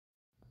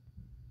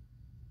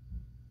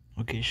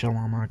Okay,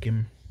 Shalom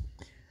Akim.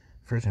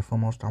 First and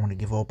foremost, I want to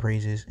give all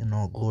praises and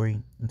all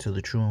glory unto the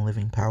true and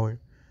living power,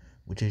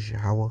 which is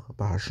Yahweh,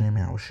 Bahashem,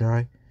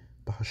 Yahushai,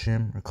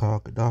 Bahashem,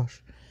 Rakal, Kadash.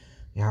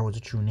 Yahweh is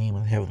the true name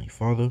of the Heavenly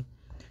Father.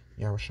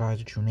 Yahushai is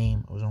the true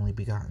name of his only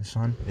begotten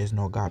Son. There's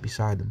no God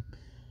beside him.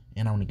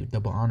 And I want to give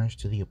double honors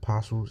to the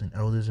apostles and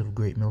elders of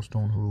Great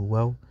Millstone who rule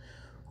well,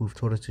 who've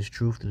taught us this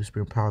truth through the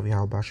spirit power of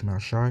Yahweh, Bahashem,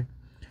 Yahushai.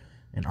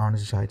 And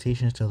honors and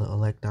salutations to the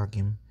elect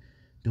Akim,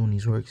 doing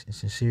these works in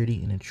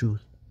sincerity and in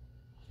truth.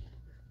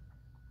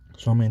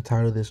 So I'm going to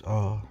entitle this,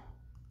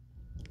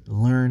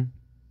 Learn,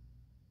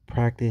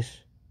 Practice,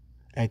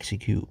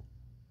 Execute.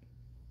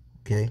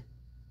 Okay?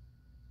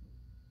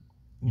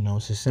 You know,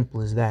 it's as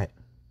simple as that.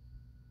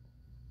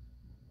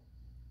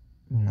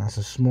 You know, it's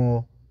a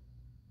small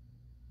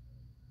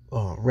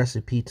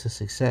recipe to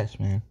success,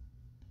 man.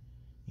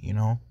 You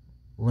know?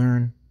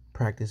 Learn,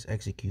 practice,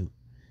 execute.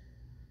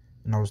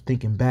 And I was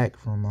thinking back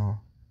from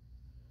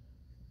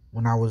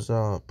when I was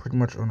pretty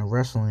much on a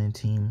wrestling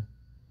team,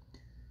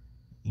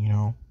 you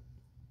know,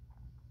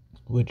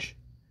 which,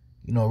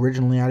 you know,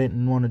 originally I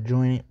didn't want to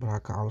join it, but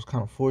I was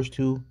kind of forced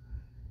to,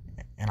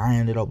 and I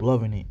ended up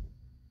loving it,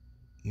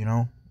 you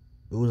know?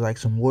 It was like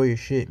some warrior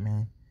shit,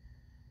 man.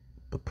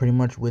 But pretty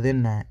much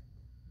within that,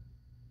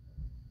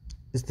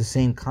 it's the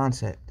same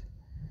concept,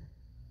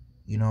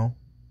 you know,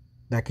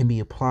 that can be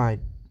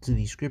applied to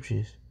these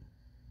scriptures.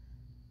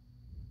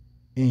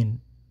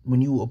 And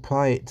when you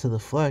apply it to the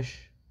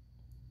flesh,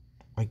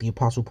 like the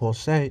Apostle Paul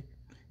said,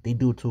 they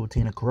do it to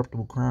obtain a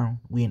corruptible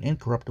crown, we an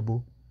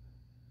incorruptible.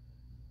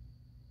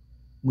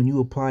 When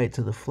you apply it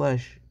to the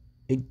flesh,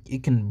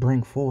 it can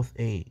bring forth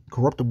a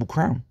corruptible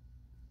crown.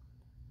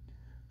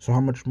 So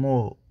how much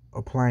more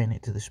applying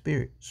it to the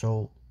spirit?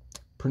 So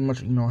pretty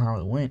much you know how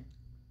it went.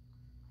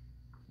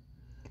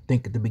 I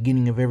think at the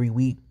beginning of every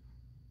week,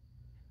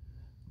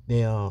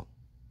 they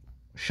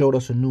showed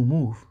us a new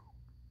move.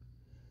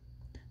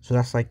 So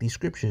that's like these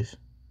scriptures.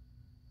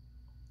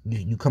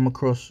 You come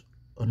across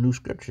a new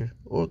scripture,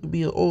 or it could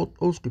be an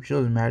old scripture,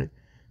 doesn't matter.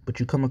 But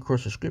you come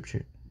across a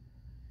scripture,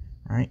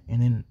 right?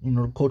 And then, you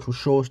know, the coach will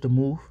show us the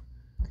move.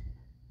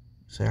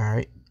 Say,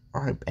 all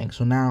right, bang.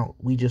 So now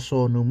we just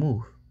saw a new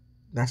move.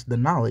 That's the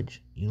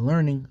knowledge. You're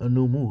learning a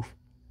new move.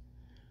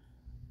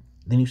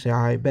 Then you say,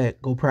 all right,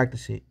 bet, go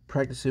practice it.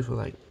 Practice it for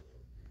like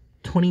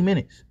 20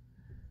 minutes.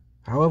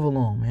 However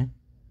long, man.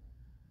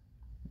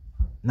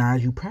 Now,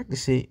 as you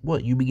practice it,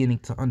 you're beginning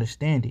to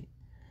understand it.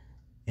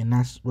 And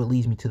that's what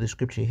leads me to the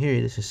scripture here.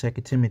 This is 2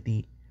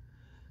 Timothy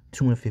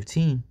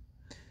 2:15. It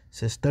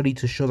says, study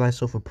to show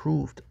thyself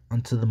approved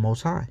unto the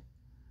Most High.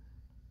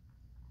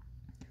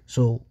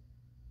 So,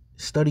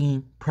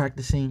 studying,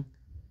 practicing,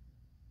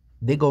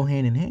 they go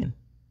hand in hand.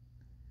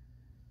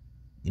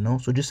 You know,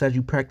 so just as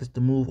you practice the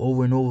move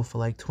over and over for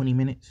like 20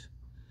 minutes,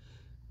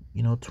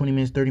 you know, 20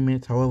 minutes, 30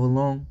 minutes, however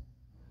long,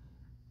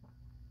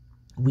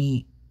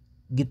 we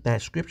get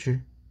that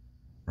scripture,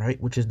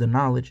 right, which is the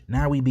knowledge.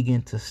 Now we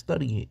begin to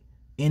study it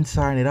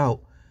inside and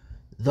out,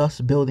 thus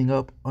building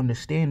up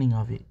understanding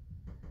of it.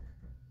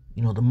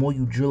 You know, the more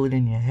you drill it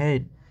in your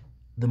head,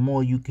 the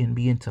more you can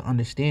begin to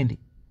understand it.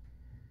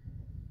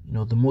 You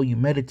know, the more you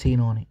meditate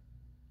on it,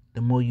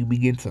 the more you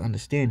begin to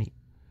understand it.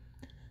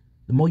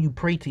 The more you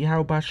pray to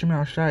Yahweh Bahashem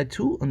Yahushai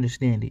to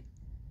understand it,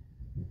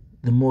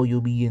 the more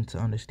you'll begin to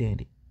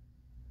understand it.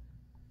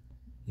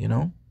 You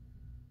know?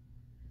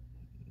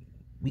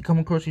 We come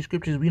across these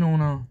scriptures, we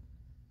don't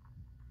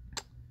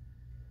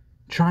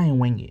try and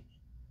wing it.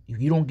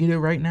 If you don't get it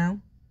right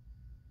now,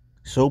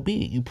 so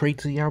be it. You pray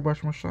to Yahweh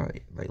Bahashem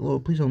Yahushai. Like,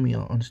 Lord, please help me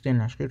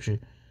understand that scripture.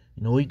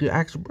 You know, or you could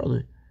ask a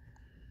brother.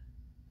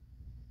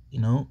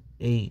 You know,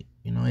 hey,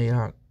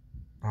 I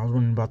was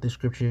wondering about this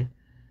scripture,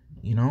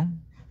 you know?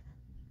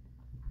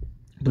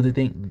 But the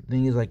thing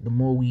is, like, the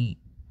more we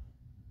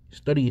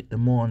study it, the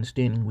more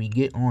understanding we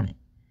get on it.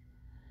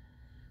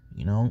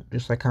 You know,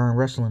 just like how in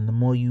wrestling, the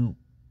more you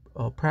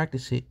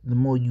practice it, the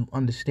more you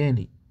understand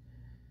it.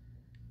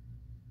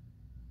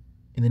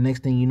 And the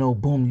next thing you know,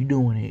 boom, you're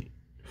doing it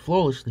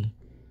flawlessly.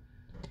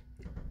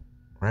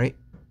 Right?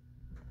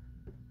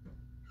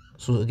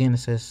 So again, it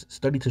says,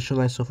 study to show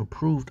thyself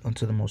approved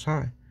unto the Most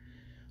High,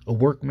 a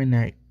workman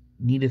that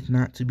needeth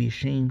not to be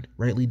ashamed,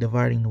 rightly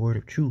dividing the word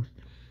of truth.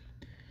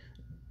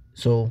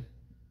 So,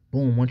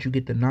 boom, once you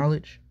get the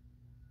knowledge,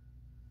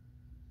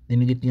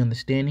 then you get the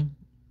understanding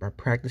by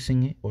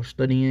practicing it or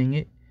studying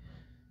it.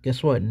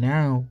 Guess what?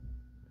 Now,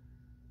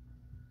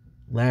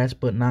 last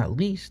but not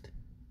least,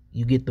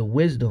 you get the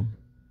wisdom,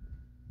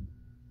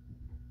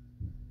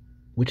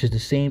 which is the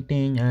same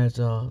thing as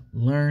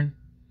learn,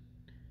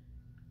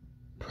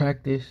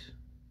 practice,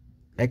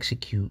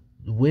 execute.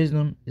 The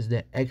wisdom is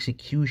the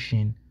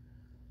execution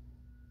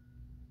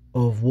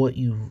of what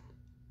you've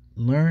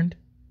learned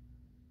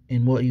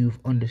and what you've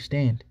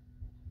understand.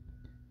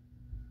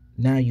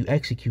 Now you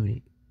execute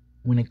it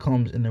when it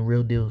comes in the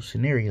real deal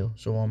scenario.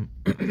 So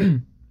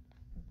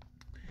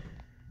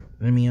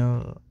let me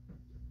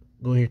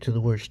go here to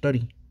the word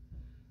study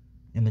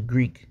in the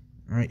Greek.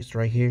 All right, it's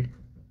right here.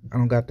 I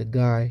don't got the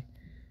guy.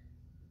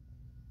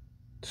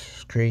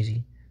 It's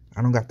crazy.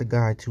 I don't got the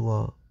guy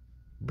to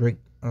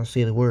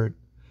say the word,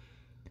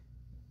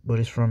 but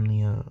it's from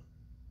the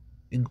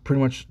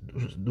pretty much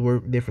the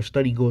word there for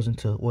study goes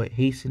into what?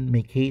 Hasten,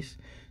 make haste,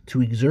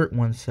 to exert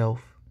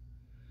oneself,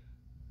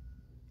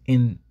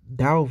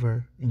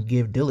 endeavor, and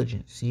give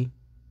diligence. See?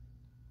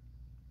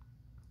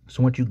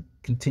 So once you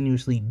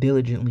continuously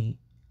diligently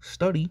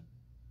study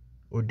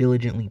or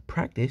diligently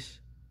practice,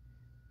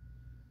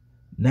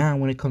 now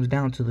when it comes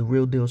down to the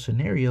real deal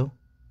scenario,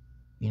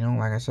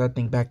 like I said, I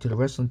think back to the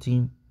wrestling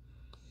team.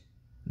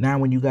 Now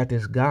when you got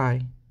this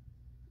guy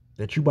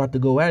that you about to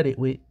go at it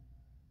with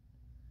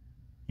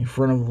in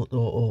front of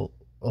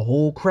a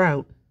whole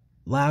crowd,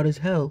 loud as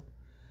hell,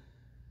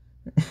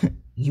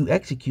 you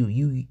execute.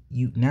 You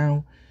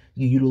now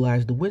you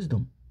utilize the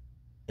wisdom,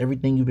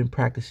 everything you've been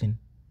practicing.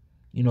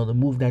 The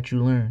move that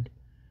you learned,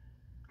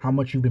 how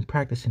much you've been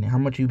practicing it, how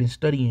much you've been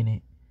studying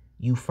it,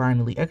 you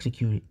finally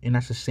execute it. And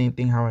that's the same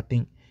thing how I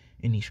think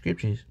in these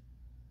scriptures.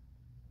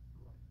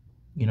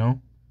 Let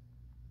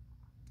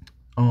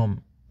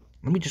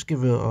me just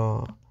give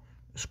a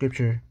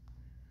scripture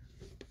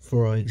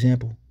for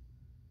example,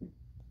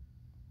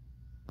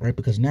 right?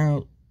 Because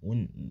now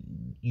when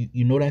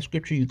you know that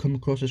scripture, you come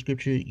across the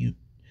scripture, you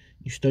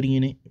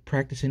studying it,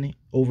 practicing it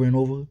over and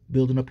over,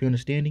 building up your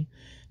understanding.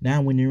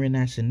 Now when you're in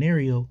that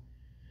scenario,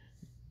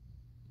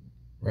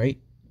 right,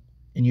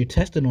 and you're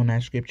tested on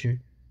that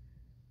scripture,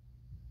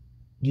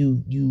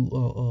 you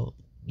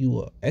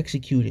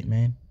execute it,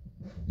 man.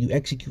 You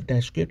execute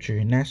that scripture,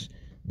 and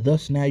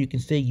thus now you can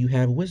say you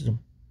have wisdom.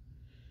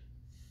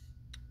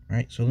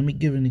 Right? So let me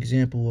give an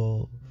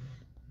example of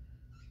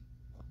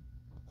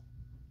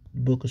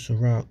the book of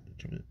Sirach.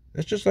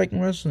 That's just like in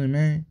wrestling,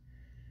 man.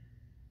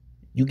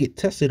 You get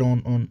tested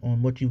on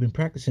what you've been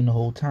practicing the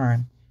whole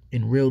time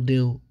in real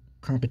deal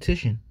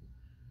competition.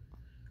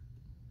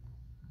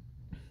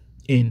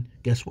 And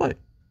guess what?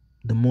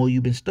 The more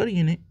you've been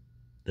studying it,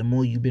 the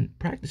more you've been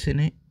practicing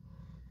it,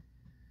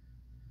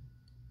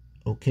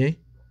 okay,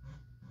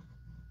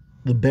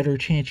 the better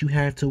chance you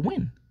have to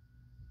win.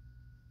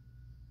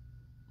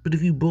 But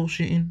if you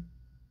bullshitting,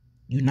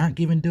 you not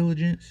giving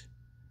diligence,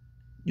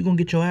 you're going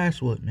to get your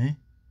ass whooped, man.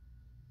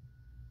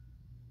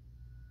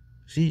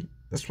 See,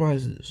 that's why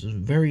it's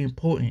very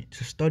important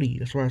to study.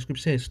 That's why the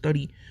scripture says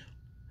study,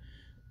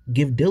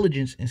 give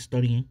diligence in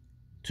studying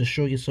to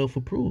show yourself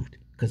approved.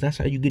 Because that's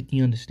how you get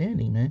the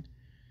understanding, man.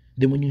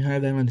 Then when you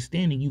have that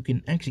understanding, you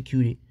can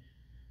execute it,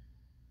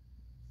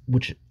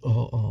 which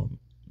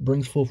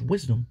brings forth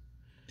wisdom.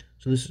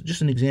 So this is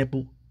just an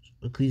example,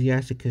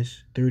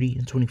 Ecclesiasticus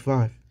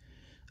 30:25.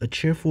 A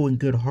cheerful and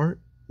good heart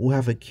will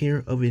have a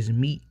care of his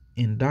meat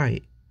and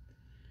diet.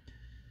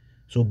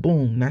 So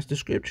boom, that's the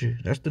scripture.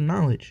 That's the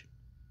knowledge.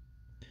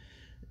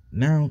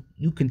 Now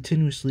you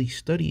continuously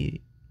study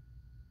it,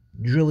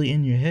 drill it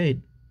in your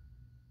head,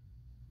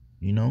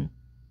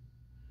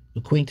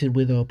 acquainted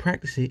with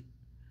practicing,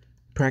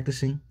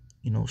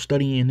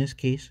 studying in this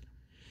case.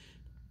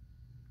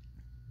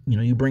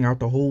 You bring out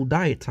the whole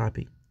diet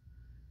topic,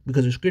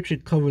 because the scripture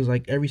covers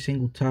like every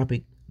single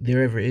topic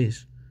there ever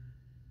is.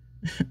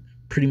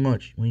 Pretty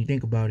much, when you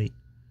think about it,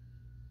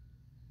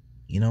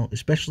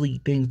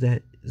 especially things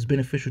that is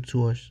beneficial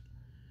to us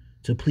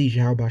to please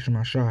Yahweh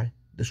Shemashai,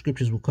 the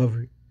scriptures will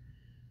cover it.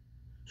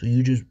 So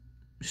you just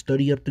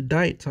study up the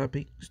diet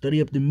topic,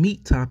 study up the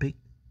meat topic.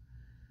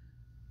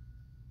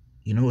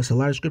 It's a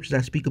lot of scriptures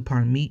that speak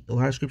upon meat, a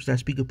lot of scriptures that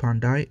speak upon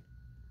diet.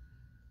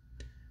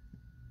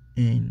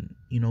 And,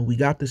 we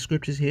got the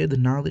scriptures here, the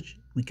knowledge.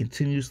 We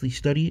continuously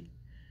study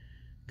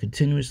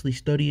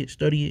it,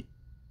 study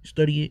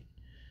it,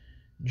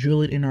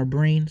 drill it in our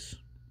brains.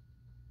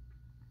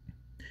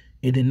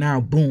 And then now,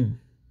 boom,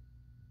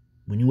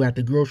 when you at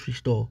the grocery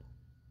store,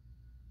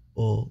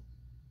 or,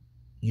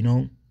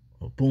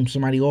 boom,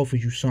 somebody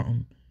offers you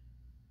something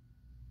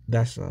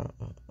that's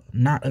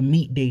not a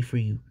meat day for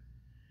you.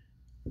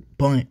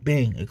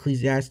 Bang,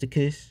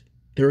 Ecclesiasticus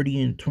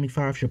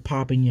 30:25 should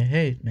pop in your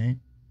head,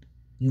 man.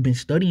 You've been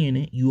studying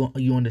it, you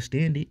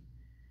understand it.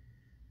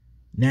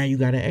 Now you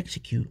gotta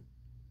execute.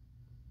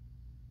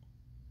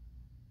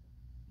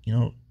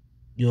 You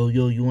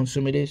want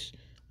some of this?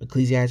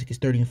 Ecclesiasticus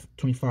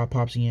 30:25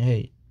 pops in your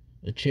head.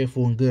 A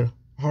cheerful and good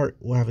heart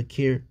will have a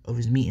care of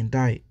his meat and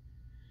diet.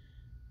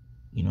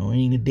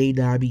 Ain't a day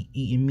that I be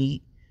eating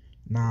meat.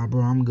 Nah,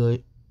 bro, I'm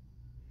good.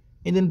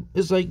 And then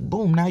it's like,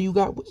 boom, now you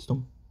got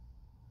wisdom.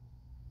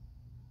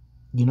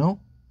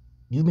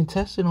 You've been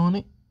tested on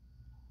it,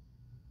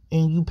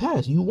 and you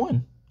passed, you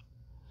won.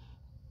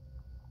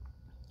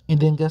 And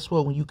then guess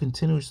what? When you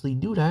continuously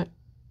do that,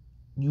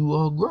 you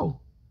grow.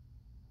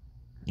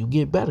 You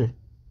get better.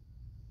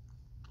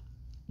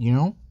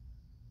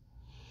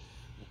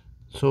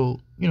 So,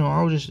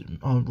 I was just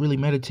really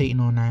meditating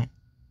on that.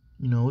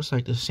 It's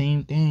like the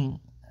same thing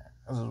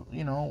as,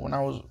 when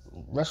I was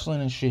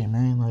wrestling and shit,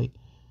 man. Like,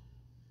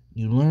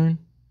 you learn,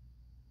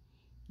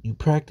 you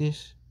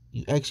practice,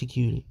 you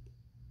execute it.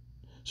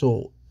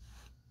 So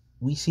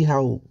we see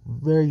how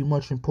very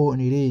much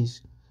important it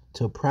is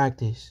to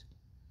practice,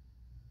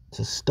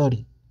 to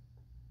study,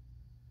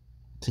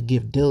 to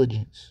give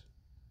diligence.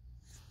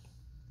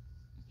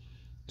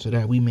 so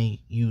that we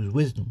may use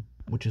wisdom,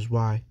 which is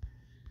why.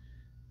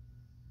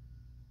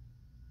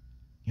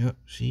 Yep,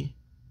 see?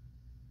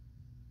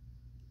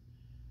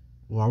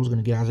 Well, I was going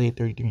to get Isaiah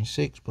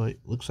 33:6, but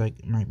looks like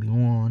it might be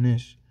more on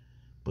this.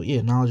 But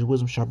yeah, knowledge and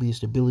wisdom shall be the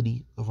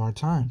stability of our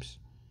times.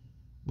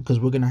 Because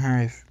we're going to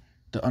have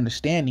the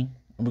understanding,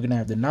 and we're going to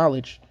have the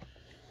knowledge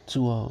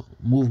to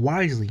move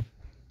wisely.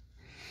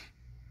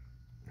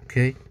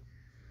 Okay?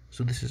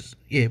 So this is,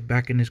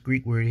 back in this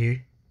Greek word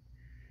here.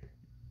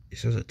 It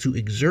says to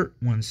exert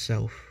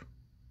oneself.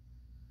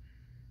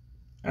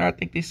 I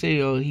think they say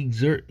I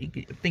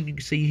think you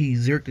could say he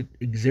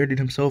exerted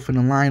himself in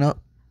the lineup,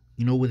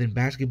 within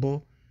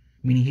basketball.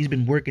 Meaning he's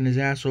been working his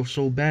ass off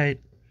so bad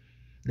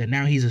that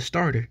now he's a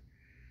starter.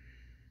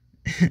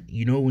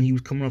 When he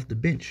was coming off the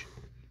bench.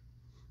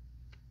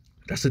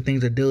 That's the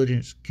things that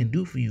diligence can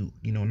do for you.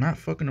 Not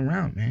fucking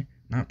around, man.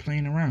 Not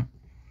playing around.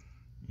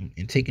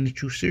 And taking the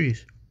truth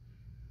serious.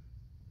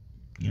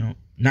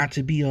 Not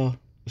to be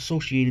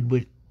associated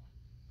with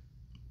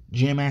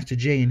Jam Master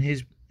Jay and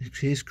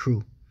his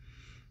crew.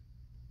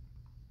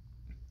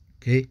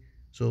 Okay,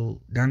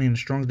 so down in the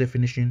Strong's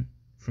definition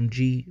from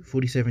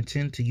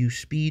G4710, to use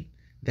speed,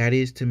 that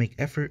is to make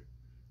effort.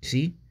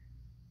 See,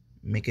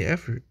 make an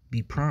effort,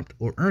 be prompt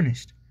or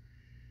earnest,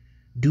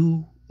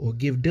 do or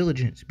give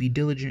diligence, be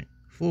diligent,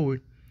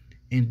 forward,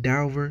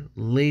 endeavor,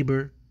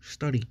 labor,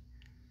 study.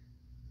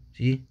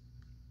 See.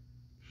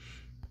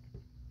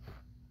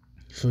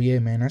 So yeah,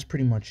 man, that's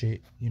pretty much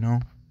it.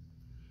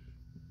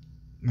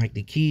 Like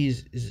the key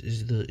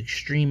is the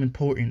extreme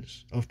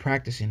importance of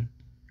practicing.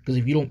 Because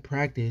if you don't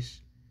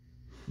practice,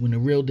 when the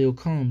real deal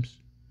comes,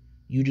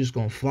 you just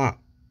gonna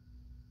flop.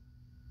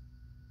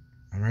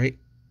 Alright?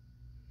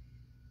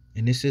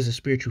 And this is a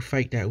spiritual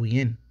fight that we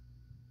in.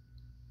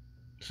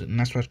 So, and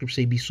that's why scripture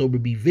say, be sober,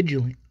 be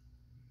vigilant.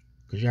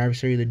 Because your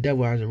adversary, the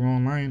devil, as a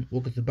wrong lion,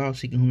 walketh about,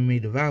 seeking whom he may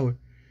devour.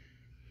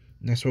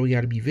 And that's why we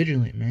gotta be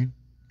vigilant, man.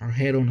 Our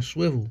head on a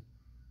swivel.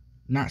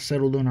 Not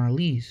settled on our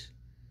lees.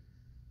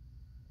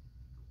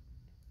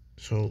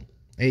 So,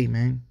 hey,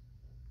 man.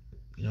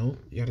 You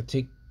gotta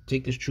take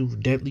this truth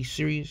deadly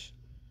serious.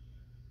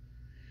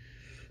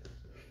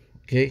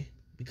 Okay?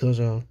 Because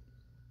I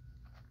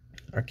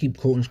keep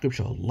quoting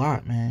scripture a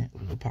lot, man.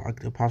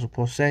 The Apostle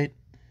Paul said,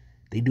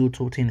 they do it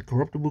to obtain a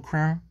corruptible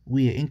crown.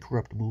 We are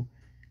incorruptible.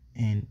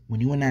 And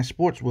when you in that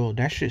sports world,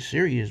 that shit's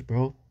serious,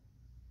 bro.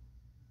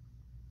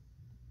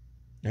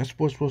 That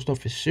sports world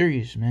stuff is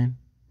serious, man.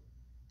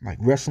 Like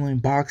wrestling,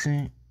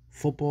 boxing,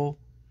 football.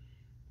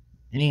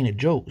 It ain't a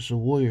joke. It's a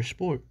warrior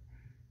sport.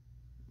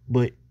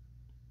 But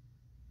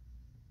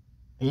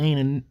it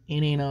ain't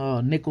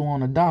a nickel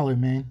on a dollar,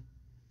 man.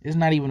 It's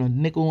not even a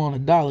nickel on a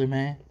dollar,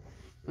 man.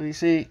 What do you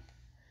say?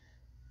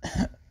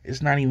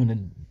 It's not even a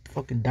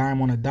fucking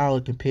dime on a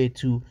dollar compared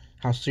to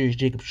how serious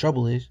Jacob's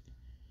trouble is.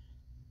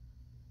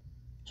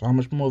 So how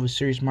much more of a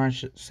serious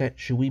mindset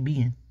should we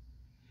be in?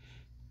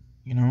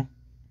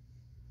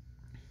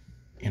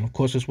 And of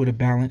course, it's with a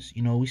balance.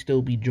 We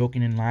still be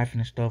joking and laughing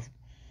and stuff.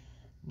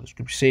 But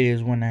scripture say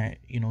there's one that,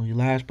 he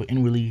laughs, but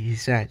inwardly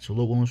he's sad. So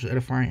Lord willing,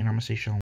 edifying, and I'm going to say shalom.